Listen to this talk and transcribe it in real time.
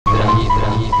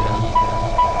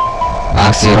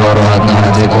Taxiroro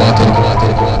adnadegoto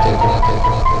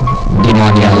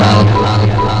Dimonia lal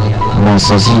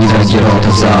Monsosira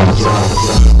girota zal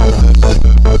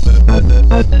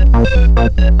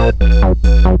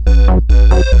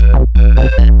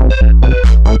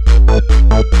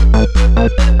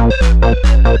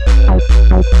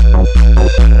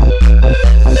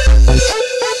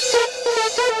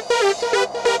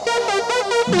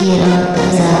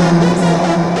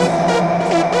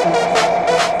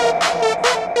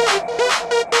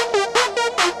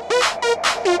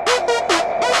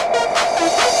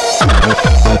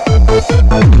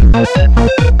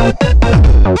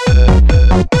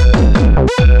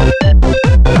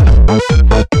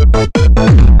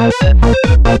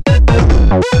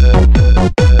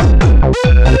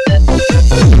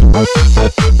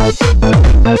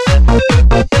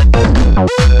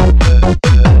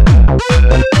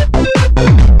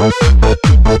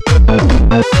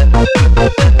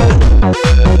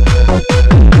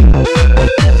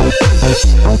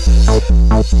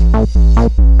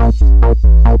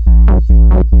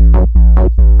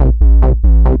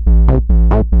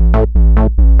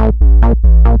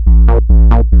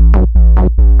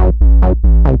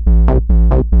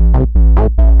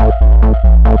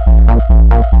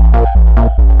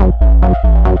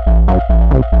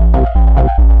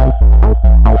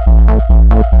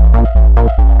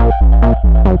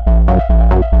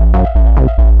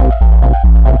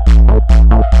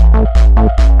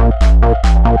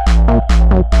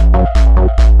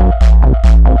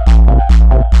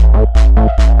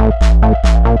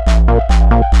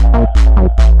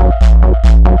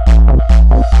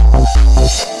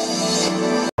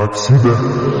Отсюда.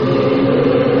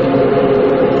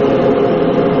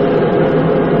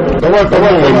 Давай.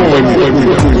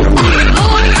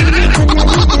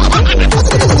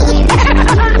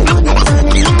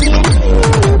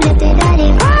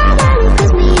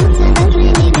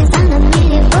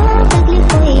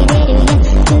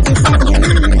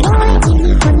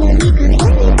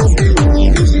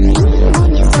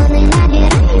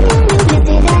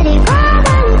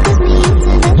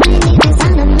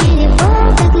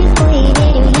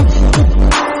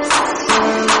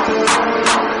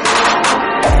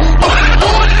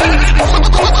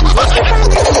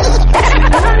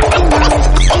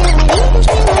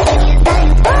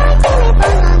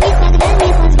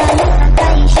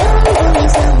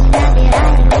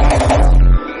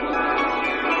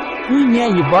 Хуйня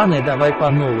ебаная, давай по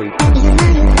новой.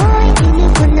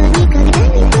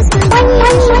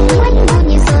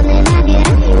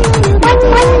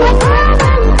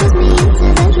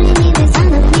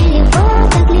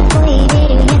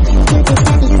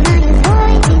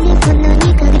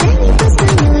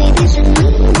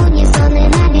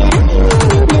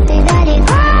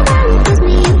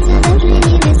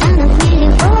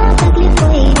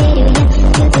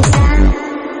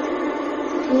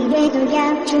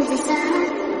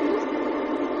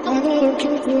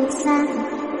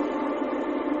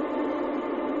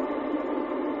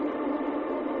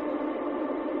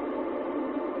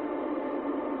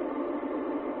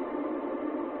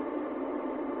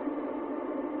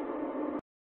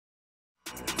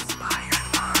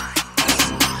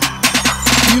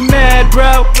 You mad,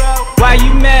 bro? Why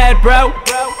you mad, bro?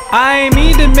 I ain't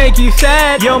mean to make you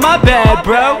sad, yo, my bad,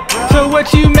 bro. So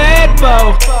what you mad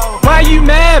for? Why you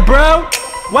mad, bro?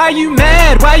 Why you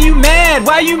mad? Why you mad?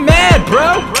 Why you mad,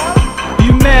 bro?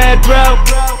 You mad, bro?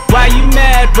 Why you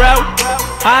mad, bro?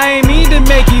 I ain't mean to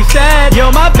make you sad,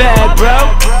 yo, my bad, bro.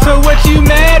 So what you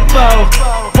mad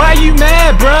for? Why you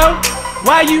mad, bro?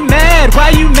 Why you mad? Why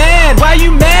you mad? Why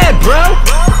you mad, bro?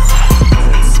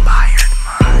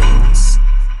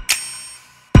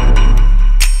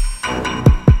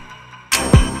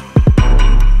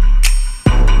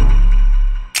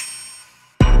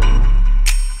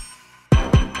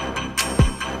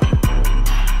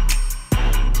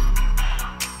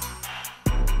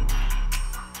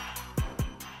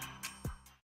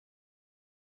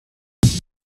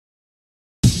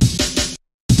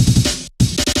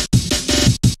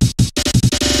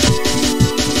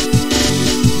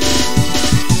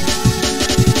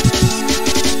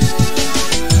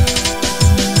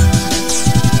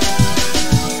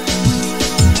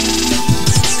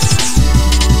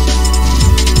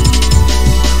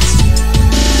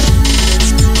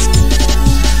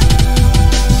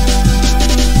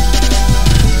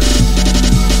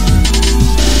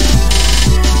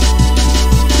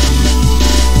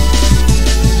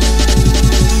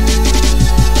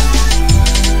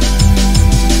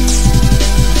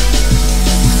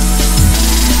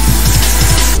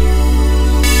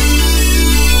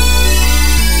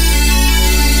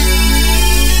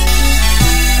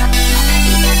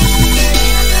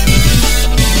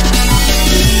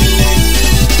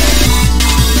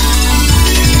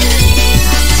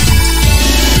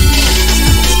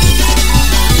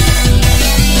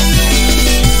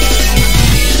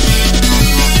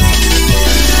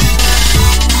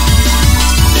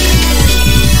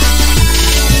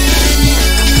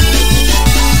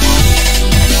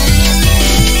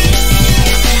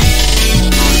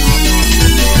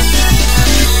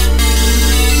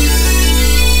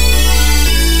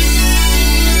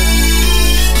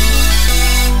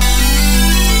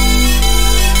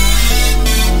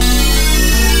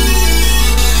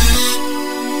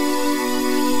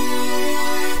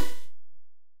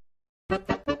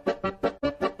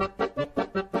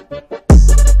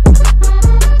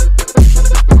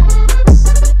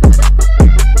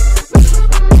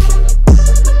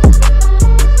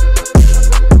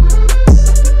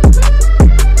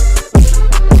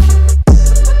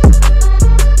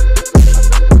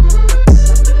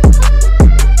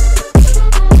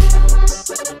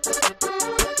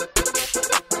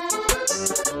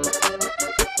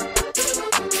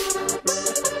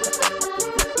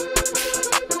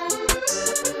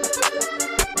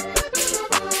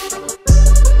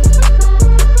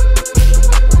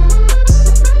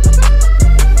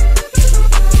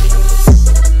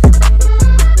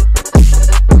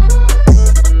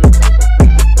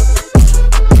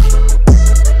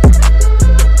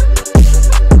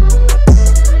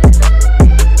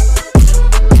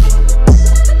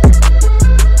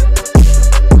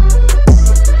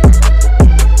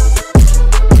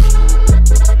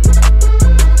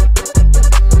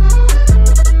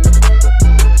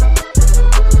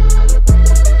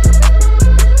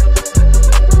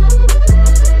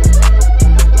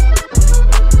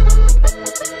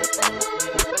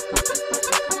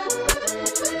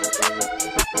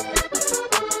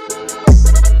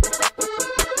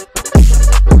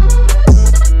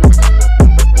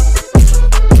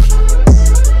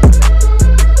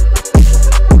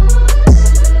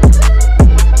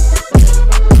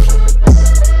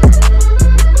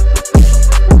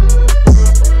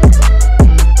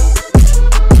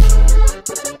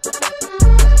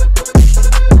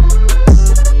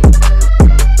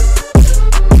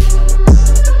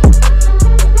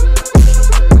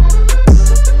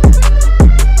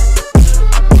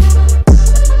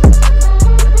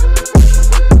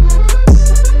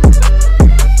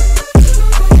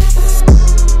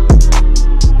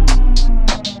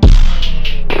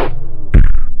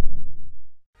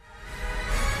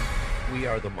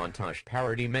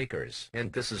 parody makers.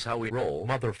 And this is how we roll,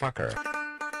 motherfucker.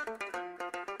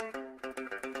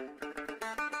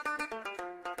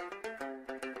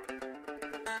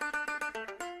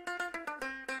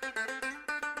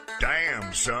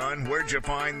 Damn, son, where'd you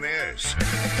find this?